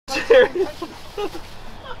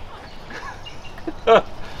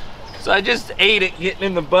So I just ate it getting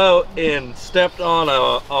in the boat and stepped on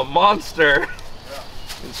a monster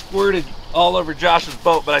and squirted all over Josh's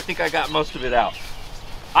boat, but I think I got most of it out.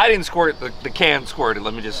 I didn't squirt, the can squirted,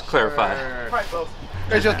 let me just clarify. Right, folks.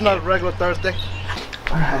 It's just not a regular Thursday.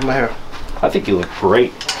 How's my hair? I think you look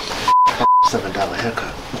great. $7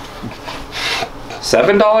 haircut.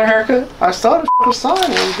 $7 haircut? I saw the sign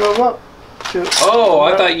when we drove up. Shoot. Oh,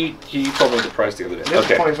 I thought you told me the price the other day. This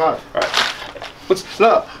Okay. is 25. All right. What's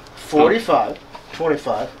Look, 45,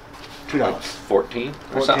 25, $2. like 14 or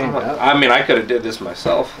 14, something? yeah. I mean, I could have did this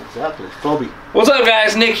myself. Exactly. Phoebe. What's up,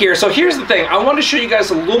 guys? Nick here. So here's the thing. I want to show you guys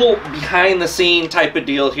a little behind the scene type of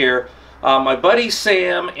deal here. My buddy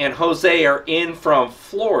Sam and Jose are in from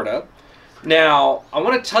Florida. Now, I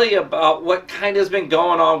want to tell you about what kind of has been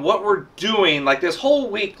going on, what we're doing, like this whole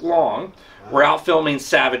week long. We're out filming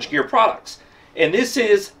Savage Gear products. And this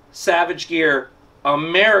is Savage Gear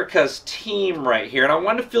America's team right here. And I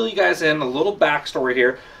wanted to fill you guys in a little backstory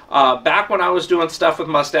here. Back when I was doing stuff with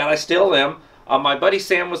Mustad, I still am. My buddy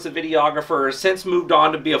Sam was the videographer, since moved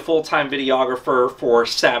on to be a full-time videographer for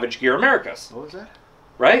Savage Gear Americas. What was that?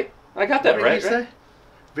 Right? I got that What right. did you say?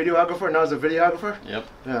 Videographer, now he's a videographer? Yep.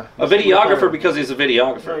 Yeah. A videographer because he's a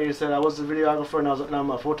videographer. No, you said I was a videographer and now I'm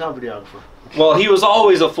a full-time videographer. Well, he was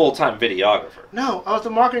always a full-time videographer. No, I was the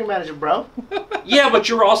marketing manager, bro. Yeah, but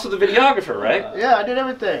you were also the videographer, right? Yeah, I did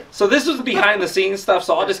everything. So this is the behind-the-scenes stuff,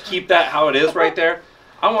 so I'll just keep that how it is right there.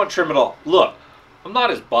 I won't trim it all. Look, I'm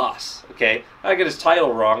not his boss, okay? I get his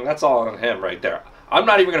title wrong. That's all on him right there. I'm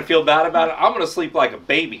not even going to feel bad about it. I'm going to sleep like a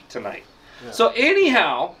baby tonight. Yeah. So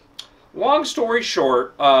anyhow, long story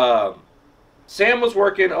short, Sam was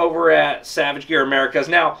working over at Savage Gear Americas.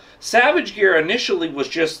 Now, Savage Gear initially was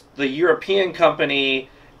just the European company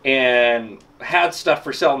and had stuff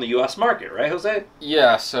for sale in the U.S. market, right, Jose?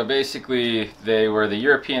 Yeah, so basically they were the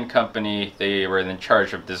European company. They were in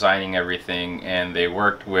charge of designing everything, and they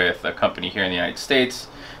worked with a company here in the United States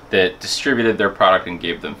that distributed their product and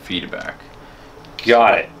gave them feedback.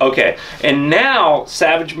 Got it. Okay. And now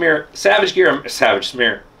Savage Gear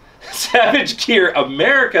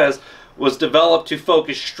Americas was developed to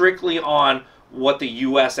focus strictly on what the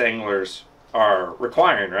U.S. anglers are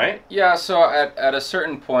requiring, right? Yeah, so at a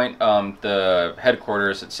certain point, the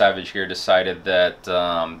headquarters at Savage Gear decided that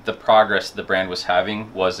the progress the brand was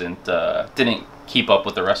having didn't keep up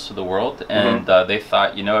with the rest of the world, and they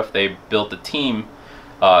thought, you know, if they built a team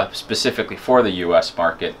specifically for the U.S.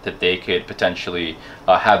 market, that they could potentially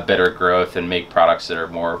have better growth and make products that are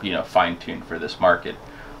more, you know, fine-tuned for this market.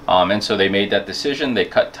 And so they made that decision. They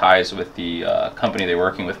cut ties with the company they were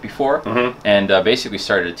working with before, and basically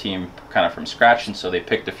started a team kind of from scratch. And so they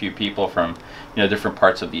picked a few people from, you know, different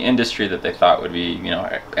parts of the industry that they thought would be, you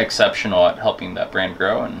know, exceptional at helping that brand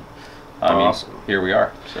grow. And I mean, here we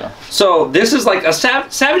are. So this is like a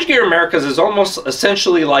Savage Gear Americas is almost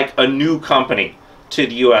essentially like a new company to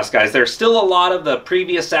the U.S. guys. There's still a lot of the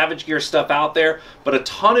previous Savage Gear stuff out there, but a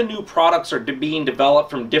ton of new products are being developed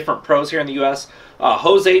from different pros here in the U.S.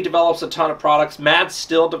 Jose develops a ton of products. Matt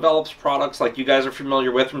still develops products like you guys are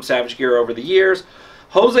familiar with from Savage Gear over the years.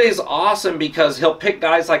 Jose is awesome because he'll pick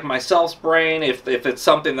guys like myself's brain if it's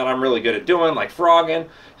something that I'm really good at doing, like frogging.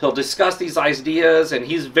 He'll discuss these ideas, and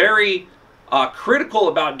he's very critical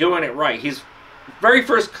about doing it right. Very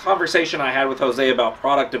first conversation I had with Jose about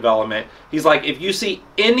product development, he's like, if you see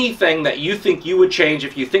anything that you think you would change,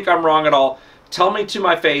 if you think I'm wrong at all, tell me to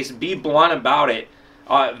my face, be blunt about it.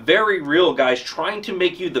 Very real, guys, trying to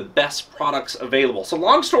make you the best products available. So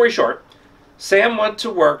long story short, Sam went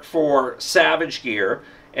to work for Savage Gear,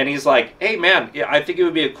 and he's like, hey man, I think it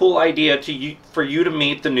would be a cool idea for you to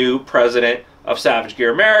meet the new president of Savage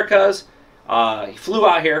Gear Americas. He flew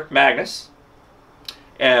out here, Magnus.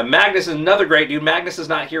 And Magnus is another great dude. Magnus is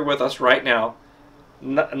not here with us right now.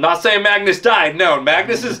 I'm not saying Magnus died. No,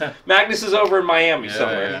 Magnus is over in Miami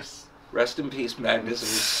somewhere. Yes. Rest in peace,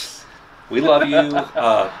 Magnus. We love you.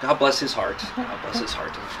 God bless his heart. God bless his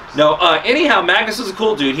heart. No, anyhow, Magnus is a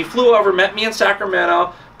cool dude. He flew over, met me in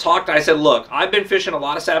Sacramento, talked. I said, look, I've been fishing a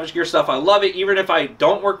lot of Savage Gear stuff. I love it. Even if I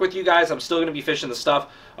don't work with you guys, I'm still going to be fishing the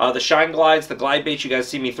stuff. The Shine Glides, the glide baits, you guys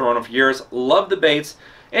see me throwing them for years. Love the baits.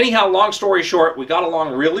 Anyhow, long story short, we got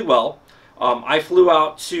along really well. I flew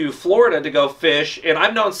out to Florida to go fish, and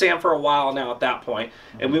I've known Sam for a while now at that point.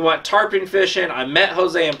 And we went tarpon fishing. I met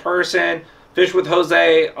Jose in person, fished with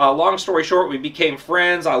Jose. Long story short, we became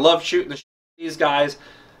friends. I love shooting these guys.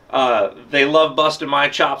 They love busting my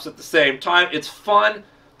chops at the same time. It's fun.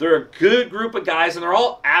 They're a good group of guys, and they're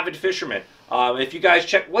all avid fishermen. If you guys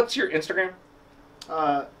check, what's your Instagram?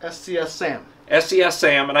 SCS Sam. SCS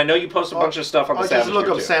Sam, and I know you post a bunch of stuff on the Savage just look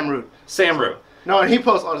Gear up too. Sam Root. Sam Root. No, and he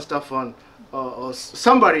posts all the stuff on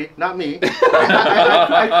somebody, not me.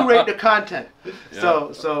 I create the content.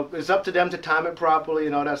 Yeah. So it's up to them to time it properly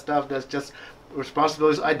and all that stuff. That's just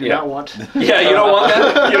responsibilities I do not want. Yeah, you don't want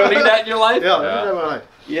that? You don't need that in your life? Yeah, I don't need that in my life.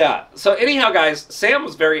 Yeah. So anyhow, guys, Sam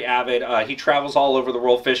was very avid. He travels all over the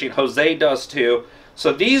world fishing. Jose does too.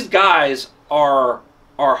 So these guys are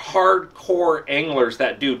hardcore anglers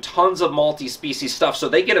that do tons of multi-species stuff. So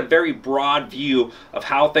they get a very broad view of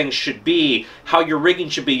how things should be, how your rigging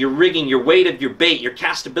should be, your rigging, your weight of your bait, your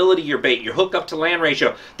castability of your bait, your hook up to land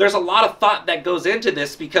ratio. There's a lot of thought that goes into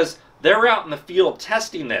this because they're out in the field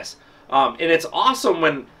testing this. And it's awesome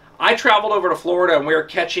when I traveled over to Florida and we were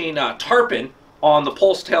catching tarpon on the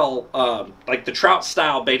pulse tail, like the trout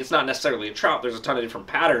style bait. It's not necessarily a trout. There's a ton of different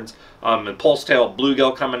patterns. And pulse tail,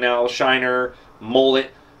 bluegill coming now, shiner, mullet,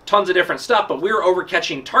 tons of different stuff. But we were over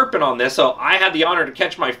catching tarpon on this. So I had the honor to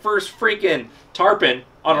catch my first freaking tarpon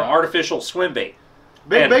on an artificial swim bait.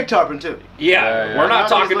 Big tarpon too. Yeah, we're not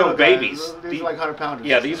talking no babies. These are like 100 pounders.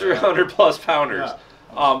 Yeah, these are 100+ pounders.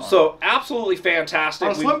 Yeah. So absolutely fantastic.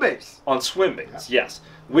 On swim baits. On swim baits, yes.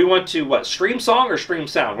 We went to what, Stream Song or Stream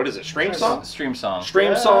Sound? What is it? Stream Song? Stream Song.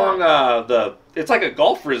 Stream Song. It's like a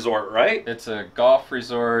golf resort, right? It's a golf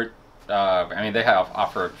resort. I mean, they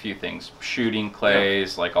offer a few things, shooting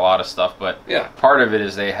clays, like a lot of stuff. But part of it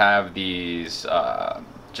is they have these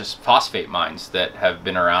just phosphate mines that have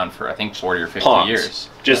been around for I think 40 or 50 years.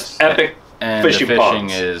 Just epic. And fishing the fishing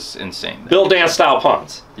ponds. Is insane. Bill Dance style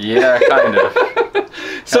ponds. Yeah, kind of.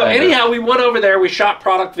 So anyhow, we went over there. We shot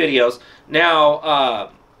product videos. Now,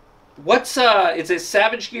 it's a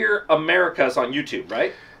Savage Gear Americas on YouTube,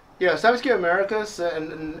 right? Yeah, Savage Gear Americas,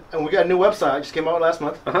 and we got a new website. It just came out last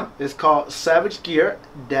month. It's called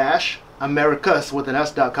SavageGear-Americas with an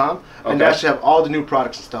S.com, and that should have all the new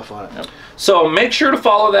products and stuff on it. Yep. So make sure to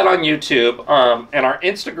follow that on YouTube and our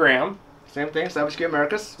Instagram. Same thing, Savage Gear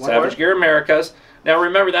Americas. Savage Gear Americas. Now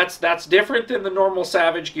remember, that's different than the normal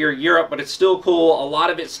Savage Gear Europe, but it's still cool. A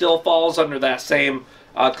lot of it still falls under that same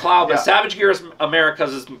cloud, but Savage Gear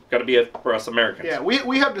Americas is going to be for us Americans. Yeah,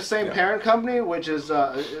 we have the same parent company, which is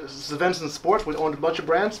Events and Sports, which owns a bunch of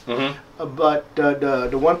brands. But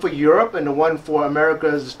the one for Europe and the one for America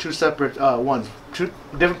is two separate ones. Two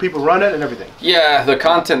different people run it and everything. Yeah, the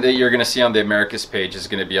content that you're going to see on the Americas page is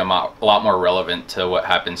going to be a lot more relevant to what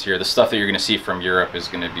happens here. The stuff that you're going to see from Europe is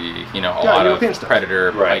going to be, a lot European of stuff.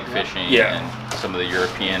 predator pike fishing and some of the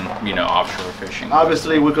European, offshore fishing.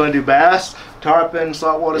 Obviously, we're going to do bass, tarpon,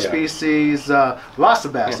 saltwater species, lots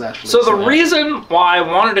of bass actually. So the reason why I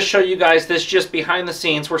wanted to show you guys this just behind the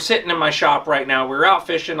scenes, we're sitting in my shop right now. We're out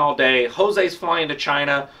fishing all day. Jose's flying to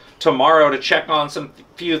China tomorrow to check on some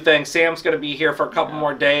few things. Sam's going to be here for a couple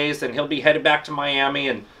more days, and he'll be headed back to Miami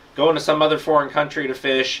and going to some other foreign country to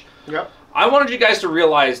fish. I wanted you guys to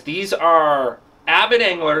realize these are avid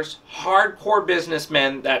anglers, hardcore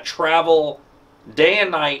businessmen that travel day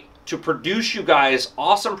and night to produce you guys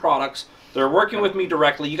awesome products. They're working with me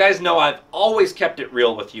directly. You guys know I've always kept it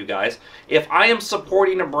real with you guys. If I am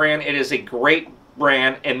supporting a brand, it is a great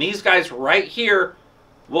brand, and these guys right here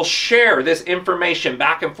will share this information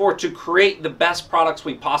back and forth to create the best products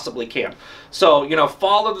we possibly can. So,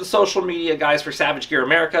 follow the social media guys for Savage Gear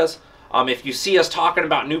Americas. If you see us talking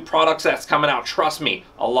about new products that's coming out, trust me,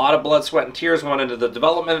 a lot of blood, sweat, and tears went into the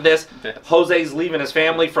development of this. Jose's leaving his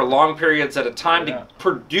family for long periods at a time to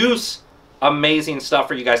produce amazing stuff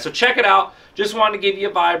for you guys. So check it out. Just wanted to give you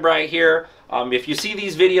a vibe right here. If you see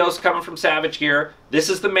these videos coming from Savage Gear, this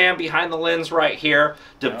is the man behind the lens right here,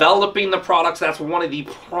 developing the products. That's one of the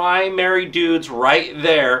primary dudes right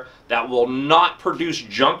there that will not produce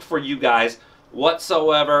junk for you guys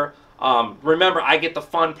whatsoever. Remember, I get the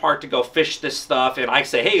fun part to go fish this stuff, and I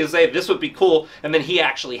say, hey, Jose, this would be cool, and then he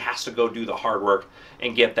actually has to go do the hard work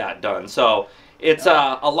and get that done. So it's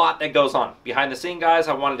a lot that goes on behind the scene, guys.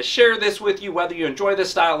 I wanted to share this with you, whether you enjoy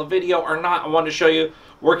this style of video or not. I wanted to show you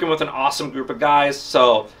working with an awesome group of guys.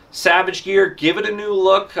 So Savage Gear, give it a new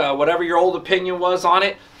look. Whatever your old opinion was on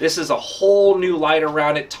it, this is a whole new light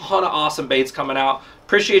around it. Ton of awesome baits coming out.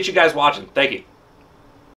 Appreciate you guys watching. Thank you.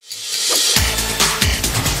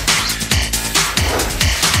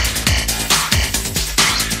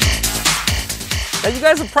 Now you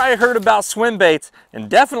guys have probably heard about swim baits and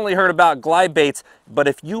definitely heard about glide baits, but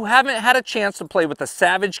if you haven't had a chance to play with the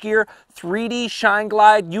Savage Gear 3D Shine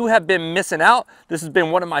Glide, you have been missing out. This has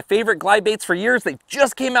been one of my favorite glide baits for years. They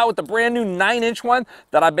just came out with the brand new 9-inch one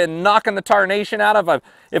that I've been knocking the tarnation out of.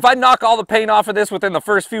 If I knock all the paint off of this within the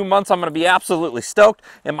first few months, I'm going to be absolutely stoked.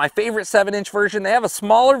 And my favorite 7-inch version, they have a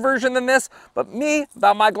smaller version than this, but me,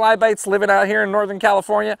 about my glide baits living out here in Northern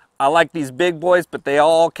California, I like these big boys, but they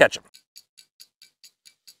all catch them.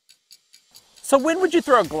 So when would you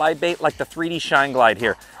throw a glide bait like the 3D Shine Glide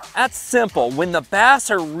here? That's simple. When the bass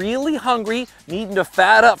are really hungry, needing to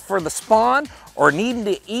fat up for the spawn, or needing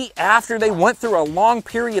to eat after they went through a long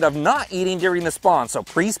period of not eating during the spawn. So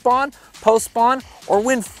pre-spawn, post-spawn, or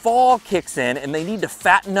when fall kicks in and they need to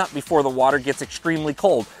fatten up before the water gets extremely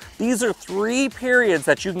cold. These are 3 periods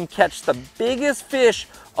that you can catch the biggest fish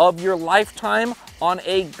of your lifetime on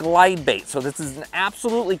a glide bait. So this is an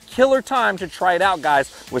absolutely killer time to try it out,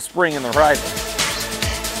 guys, with spring in the horizon.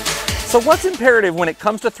 So what's imperative when it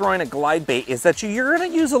comes to throwing a glide bait is that you're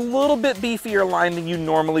going to use a little bit beefier line than you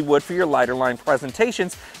normally would for your lighter line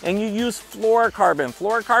presentations, and you use fluorocarbon.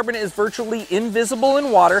 Fluorocarbon is virtually invisible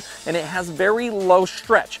in water and it has very low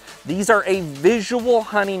stretch. These are a visual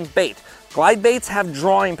hunting bait. Glide baits have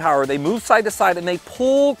drawing power. They move side to side and they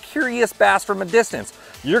pull curious bass from a distance.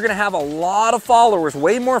 You're gonna have a lot of followers,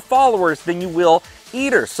 way more followers than you will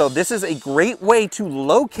eaters. So this is a great way to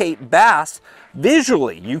locate bass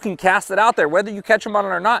visually. You can cast it out there. Whether you catch them on it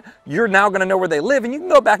or not, you're now gonna know where they live, and you can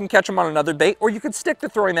go back and catch them on another bait, or you can stick to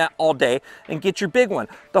throwing that all day and get your big one.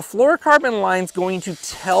 The fluorocarbon line's going to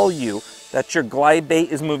tell you that your glide bait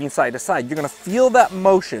is moving side to side. You're gonna feel that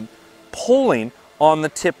motion pulling on the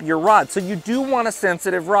tip of your rod. So you do want a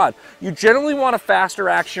sensitive rod. You generally want a faster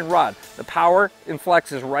action rod. The power and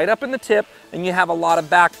flex is right up in the tip and you have a lot of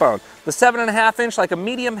backbone. The 7.5 inch, like a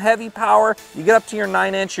medium heavy power, you get up to your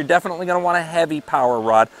 9 inch, you're definitely gonna want a heavy power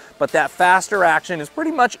rod, but that faster action is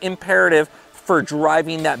pretty much imperative for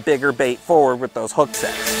driving that bigger bait forward with those hook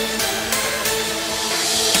sets.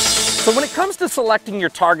 So when it comes to selecting your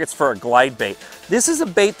targets for a glide bait, this is a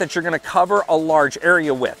bait that you're going to cover a large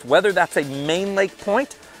area with, whether that's a main lake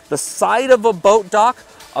point, the side of a boat dock,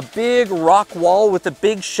 a big rock wall with a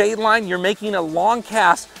big shade line. You're making a long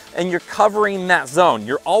cast and you're covering that zone.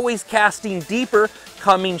 You're always casting deeper,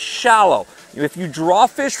 coming shallow. If you draw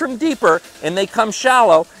fish from deeper and they come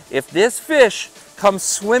shallow, if this fish comes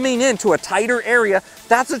swimming into a tighter area,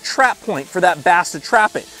 that's a trap point for that bass to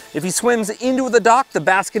trap it. If he swims into the dock, the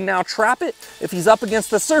bass can now trap it. If he's up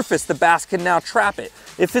against the surface, the bass can now trap it.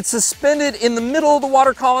 If it's suspended in the middle of the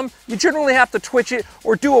water column, you generally have to twitch it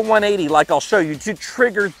or do a 180 like I'll show you to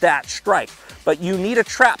trigger that strike. But you need a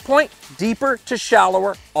trap point, deeper to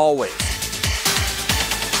shallower always.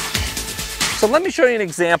 So let me show you an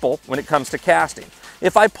example when it comes to casting.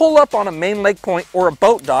 If I pull up on a main lake point or a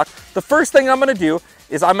boat dock, the first thing I'm gonna do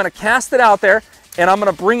is I'm gonna cast it out there and I'm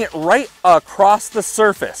gonna bring it right across the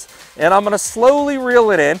surface. And I'm gonna slowly reel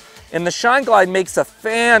it in, and the Shine Glide makes a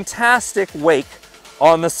fantastic wake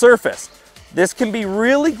on the surface. This can be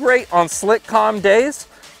really great on slick, calm days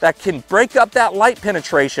that can break up that light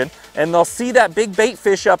penetration, and they'll see that big bait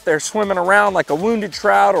fish up there swimming around like a wounded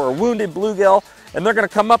trout or a wounded bluegill, and they're gonna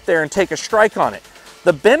come up there and take a strike on it.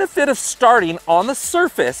 The benefit of starting on the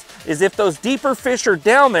surface is if those deeper fish are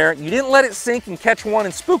down there, you didn't let it sink and catch one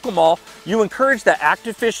and spook them all, you encourage that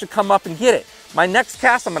active fish to come up and get it. My next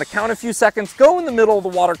cast, I'm gonna count a few seconds, go in the middle of the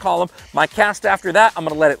water column. My cast after that, I'm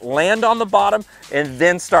gonna let it land on the bottom and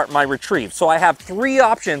then start my retrieve. So I have 3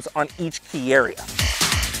 options on each key area.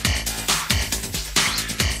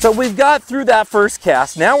 So we've got through that first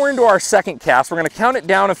cast. Now we're into our second cast. We're gonna count it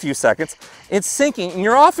down a few seconds. It's sinking, and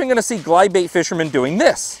you're often gonna see glide bait fishermen doing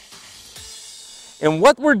this. And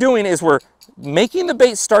what we're doing is we're making the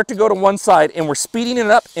bait start to go to one side, and we're speeding it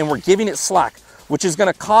up and we're giving it slack, which is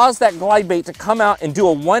gonna cause that glide bait to come out and do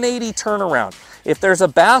a 180 turnaround. If there's a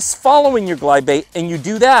bass following your glide bait and you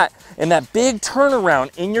do that, and that big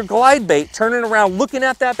turnaround in your glide bait, turning around looking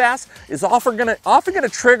at that bass, is often gonna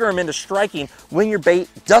trigger him into striking when your bait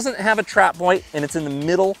doesn't have a trap point and it's in the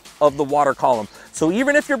middle of the water column. So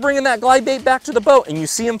even if you're bringing that glide bait back to the boat and you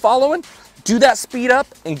see him following, do that speed up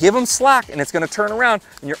and give him slack, and it's gonna turn around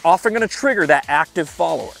and you're often gonna trigger that active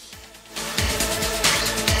follower.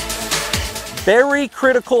 Very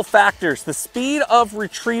critical factors. The speed of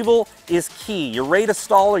retrieval is key. Your rate of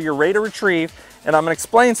stall or your rate of retrieve, and I'm gonna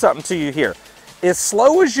explain something to you here. As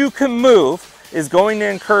slow as you can move is going to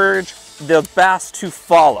encourage the bass to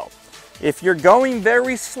follow. If you're going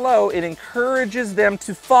very slow, it encourages them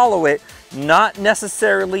to follow it, not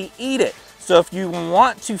necessarily eat it. So if you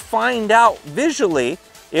want to find out visually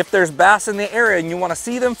If there's bass in the area and you want to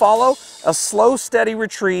see them follow, a slow, steady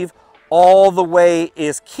retrieve all the way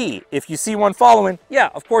is key. If you see one following, yeah,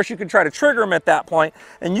 of course you can try to trigger them at that point,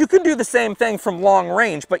 and you can do the same thing from long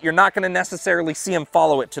range, but you're not going to necessarily see them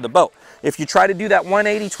follow it to the boat. If you try to do that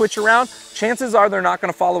 180 twitch around, chances are they're not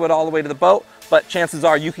going to follow it all the way to the boat, but chances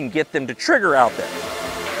are you can get them to trigger out there.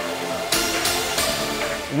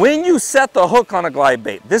 When you set the hook on a glide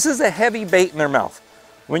bait, this is a heavy bait in their mouth.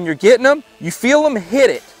 When you're getting them, you feel them hit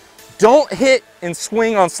it. Don't hit and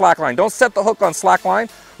swing on slack line. Don't set the hook on slack line.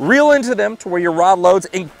 Reel into them to where your rod loads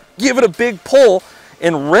and give it a big pull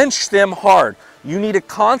and wrench them hard. You need to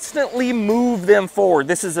constantly move them forward.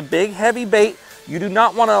 This is a big, heavy bait. You do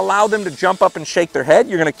not want to allow them to jump up and shake their head.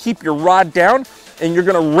 You're going to keep your rod down and you're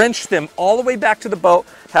going to wrench them all the way back to the boat.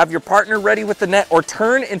 Have your partner ready with the net or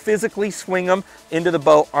turn and physically swing them into the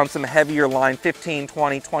boat on some heavier line, 15,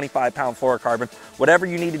 20, 25 pound fluorocarbon, whatever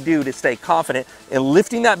you need to do to stay confident in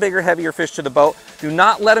lifting that bigger, heavier fish to the boat. Do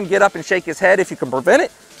not let him get up and shake his head. If you can prevent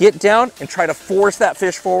it, get down and try to force that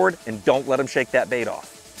fish forward and don't let him shake that bait off.